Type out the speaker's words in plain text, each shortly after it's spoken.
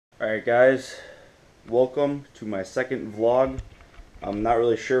Alright guys, welcome to my second vlog. I'm not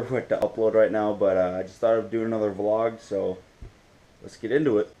really sure what to upload right now, but I just thought of doing another vlog, so let's get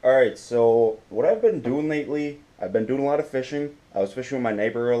into it. Alright, so what I've been doing lately, I've been doing a lot of fishing. I was fishing with my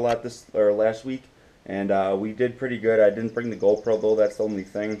neighbor a lot last week, and we did pretty good. I didn't bring the GoPro though, that's the only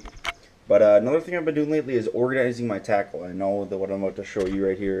thing. But another thing I've been doing lately is organizing my tackle. I know that what I'm about to show you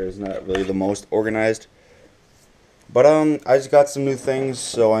right here is not really the most organized. But I just got some new things,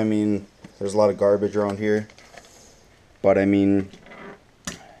 so I mean, there's a lot of garbage around here. But I mean,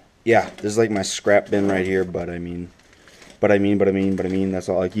 yeah, this is like my scrap bin right here, but I mean, that's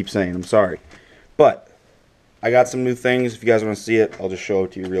all I keep saying, I'm sorry. But, I got some new things. If you guys want to see it, I'll just show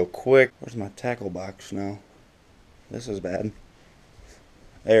it to you real quick. Where's my tackle box now? This is bad.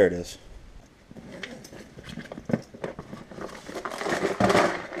 There it is.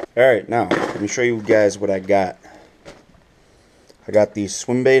 Alright, now, let me show you guys what I got. I got these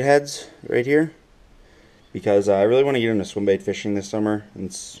swim bait heads right here because I really want to get into swim bait fishing this summer.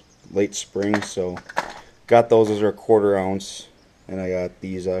 It's late spring, so got those. Those are 1/4 ounce. And I got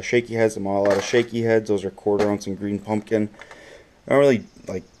these shaky heads. I'm all out of shaky heads. Those are 1/4 ounce and green pumpkin. I don't really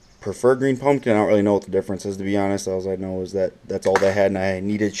prefer green pumpkin. I don't really know what the difference is, to be honest. All I know is that that's all they had, and I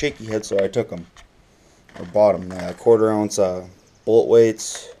needed shaky heads, so I took them or bought them. 1/4 ounce bullet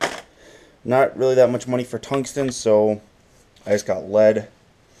weights. Not really that much money for tungsten, so I just got lead.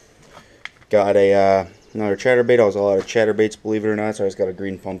 Got a another chatterbait. I was all out of chatterbaits, believe it or not, so I just got a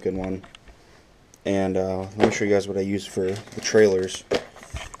green pumpkin one. And let me show you guys what I use for the trailers.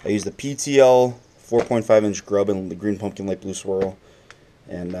 I use the PTL 4.5-inch grub and the green pumpkin light blue swirl.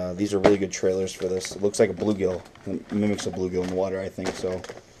 And these are really good trailers for this. It looks like a bluegill. It mimics a bluegill in the water, I think. So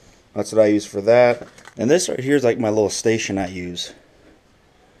that's what I use for that. And this right here is like my little station I use.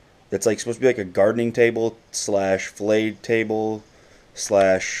 It's like supposed to be like a gardening table slash fillet table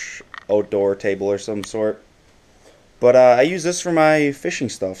slash outdoor table or some sort. But I use this for my fishing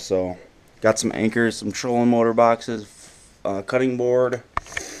stuff. So got some anchors, some trolling motor boxes, cutting board.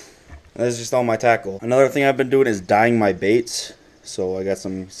 And this is just all my tackle. Another thing I've been doing is dyeing my baits. So I got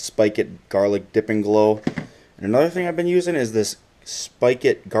some Spike It Garlic Dip and Glow. And another thing I've been using is this Spike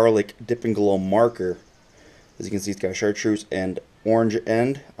It Garlic Dip and Glow marker. As you can see, it's got a chartreuse and orange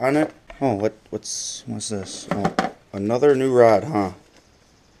end on it. Oh, what's this? Oh, another new rod, huh?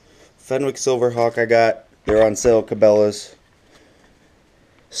 Fenwick Silverhawk I got. They're on sale at Cabela's.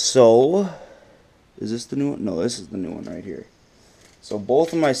 So, is this the new one? No, this is the new one right here. So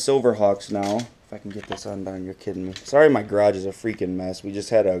both of my Silverhawks now. If I can get this undone, you're kidding me. Sorry, my garage is a freaking mess. We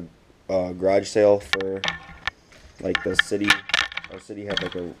just had a garage sale for like the city. Our city had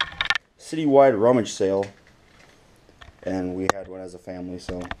like a citywide rummage sale. And we had one as a family,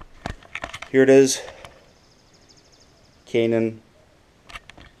 so here it is. Canaan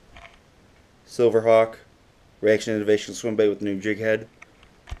Silverhawk Reaction Innovation Swim Bait with new jig head.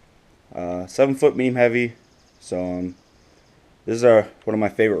 7-foot medium heavy. So this is one of my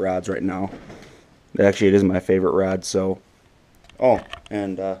favorite rods right now. Actually, it is my favorite rod. So, oh,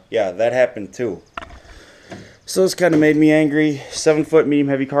 and yeah, that happened too. So this kind of made me angry. 7-foot medium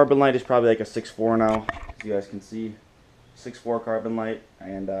heavy carbon light is probably like a 6'4" now, as you guys can see. 6'4" carbon light,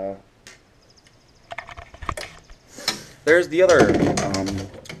 and there's the other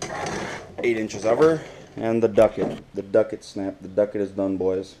 8 inches of her, and the ducket. The ducket snapped. The ducket is done,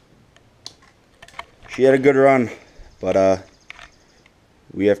 boys. She had a good run, but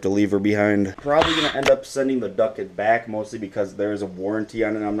we have to leave her behind. Probably gonna end up sending the ducket back, mostly because there's a warranty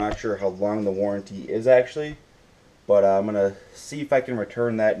on it. I'm not sure how long the warranty is actually, but I'm gonna see if I can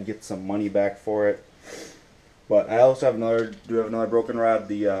return that and get some money back for it. But I also have another broken rod,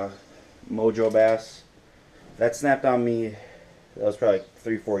 the Mojo Bass. That snapped on me. That was probably like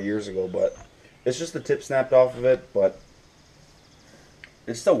 3-4 years ago, but it's just the tip snapped off of it, but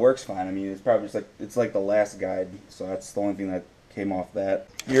it still works fine. I mean, it's probably just it's like the last guide, so that's the only thing that came off that.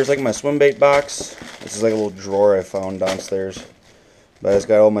 Here's like my swim bait box. This is like a little drawer I found downstairs. But it's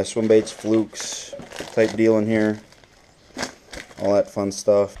got all my swim baits, flukes type deal in here. All that fun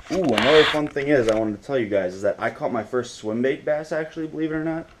stuff. Ooh, another fun thing is I wanted to tell you guys is that I caught my first swim bait bass, actually, believe it or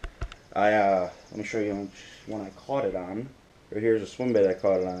not. Let me show you which one I caught it on. Right here's a swim bait I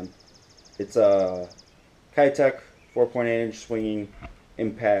caught it on. It's a Kitech 4.8-inch swinging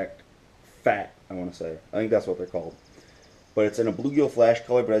impact fat, I want to say. I think that's what they're called. But it's in a bluegill flash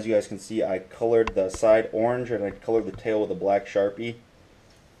color, but as you guys can see, I colored the side orange and I colored the tail with a black Sharpie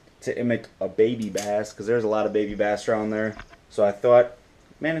to mimic a baby bass, because there's a lot of baby bass around there. So I thought,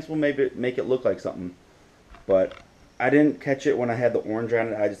 man, this will maybe make it look like something. But I didn't catch it when I had the orange on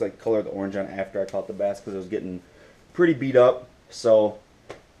it. I just colored the orange on it after I caught the bass because it was getting pretty beat up. So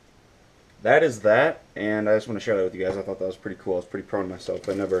that is that, and I just want to share that with you guys. I thought that was pretty cool. I was pretty proud of myself.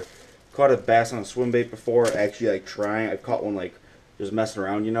 I never caught a bass on a swim bait before. Actually, like trying, I've caught one like just messing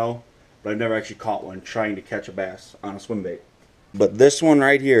around, you know, but I've never actually caught one trying to catch a bass on a swim bait. But this one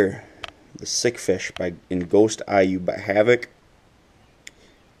right here, the Sick Fish in Ghost IU by Havoc.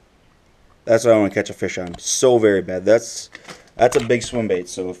 That's what I want to catch a fish on. So very bad. That's a big swim bait.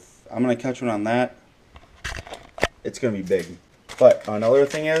 So if I'm gonna catch one on that, it's gonna be big. But another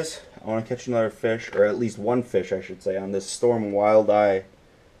thing is, I want to catch another fish, or at least one fish, I should say, on this Storm Wild Eye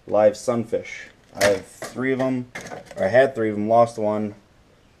live sunfish. I have 3 of them, or I had 3 of them. Lost one.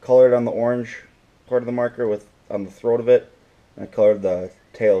 Colored on the orange part of the marker on the throat of it, and I colored the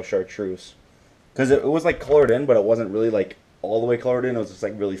tail chartreuse. Because it was like colored in, but it wasn't really like all the way colored in. It was just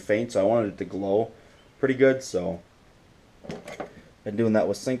like really faint, so I wanted it to glow pretty good. So been doing that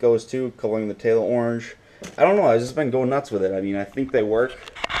with Cincos too, coloring the tail orange. I don't know, I've just been going nuts with it. I mean, I think they work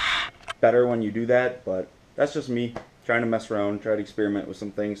better when you do that, but that's just me trying to mess around, try to experiment with some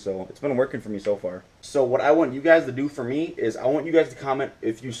things. So it's been working for me so far. So what I want you guys to do for me is I want you guys to comment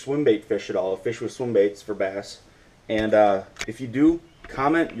if you swim bait fish at all, fish with swim baits for bass. And if you do,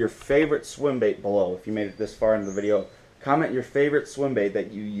 comment your favorite swim bait below. If you made it this far into the video, comment your favorite swim bait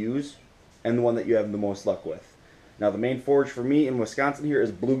that you use and the one that you have the most luck with. Now the main forage for me in Wisconsin here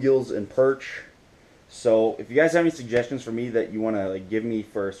is bluegills and perch. So if you guys have any suggestions for me that you want to like give me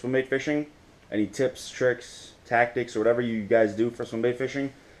for swim bait fishing, any tips, tricks, tactics, or whatever you guys do for swim bait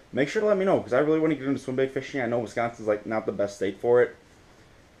fishing, make sure to let me know, because I really want to get into swim bait fishing. I know Wisconsin's like not the best state for it,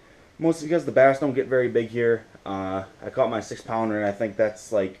 mostly because the bass don't get very big here. I caught my 6-pounder, and I think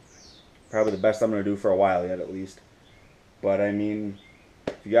that's like probably the best I'm going to do for a while yet, at least. But I mean,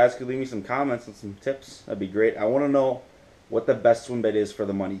 if you guys could leave me some comments and some tips, that'd be great. I want to know what the best swim bait is for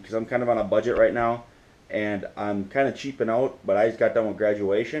the money, because I'm kind of on a budget right now, and I'm kind of cheaping out, but I just got done with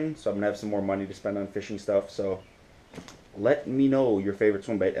graduation, so I'm going to have some more money to spend on fishing stuff. So let me know your favorite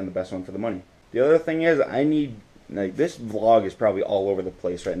swim bait and the best one for the money. The other thing is, I need, like, this vlog is probably all over the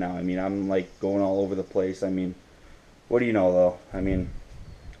place right now. I mean, I'm like going all over the place. I mean, what do you know though? I mean,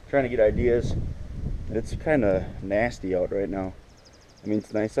 trying to get ideas. It's kind of nasty out right now. I mean,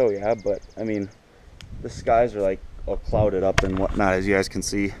 it's nice out, yeah, but I mean, the skies are like all clouded up and whatnot, as you guys can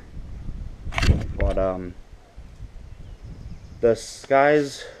see. But the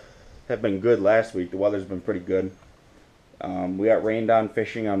skies have been good last week. The weather's been pretty good. We got rained on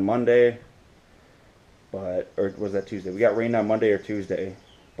fishing on Monday, or was that Tuesday? We got rained on Monday or Tuesday,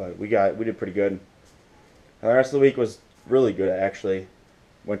 but we did pretty good. The rest of the week was really good, actually.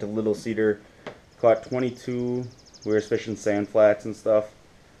 Went to Little Cedar, caught 22. We were fishing sand flats and stuff,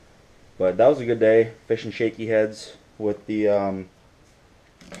 but that was a good day. Fishing shaky heads with the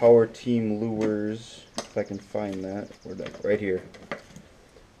Power Team Lures. If I can find that, right here.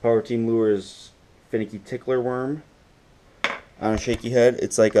 Power Team Lures finicky tickler worm on a shaky head.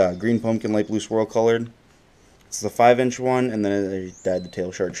 It's like a green pumpkin, light blue swirl colored. It's the 5-inch one, and then I dyed the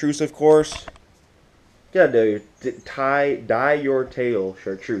tail chartreuse, of course. Yeah, dye your tail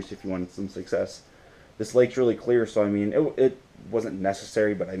chartreuse if you want some success. This lake's really clear, so I mean, it wasn't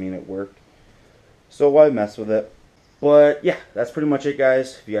necessary, but I mean, it worked. So why mess with it? But yeah, that's pretty much it,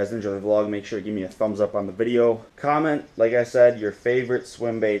 guys. If you guys enjoyed the vlog, make sure to give me a thumbs up on the video. Comment, like I said, your favorite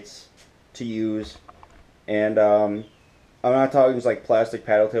swim baits to use. And I'm not talking just like plastic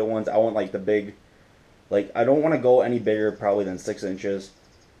paddle tail ones. I want like the big, like I don't want to go any bigger probably than 6 inches.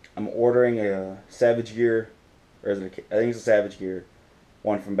 I'm ordering a Savage Gear, or is it I think it's a Savage Gear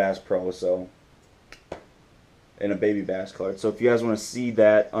one from Bass Pro, so, in a baby bass color. So if you guys want to see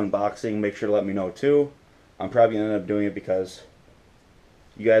that unboxing, make sure to let me know too. I'm probably going to end up doing it because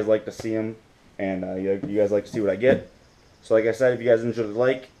you guys like to see them, and you guys like to see what I get. So like I said, if you guys enjoyed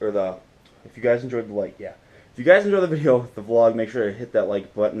if you guys enjoyed the video, the vlog, make sure to hit that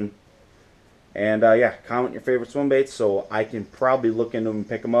like button. And yeah, comment your favorite swim baits so I can probably look into them and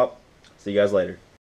pick them up. See you guys later.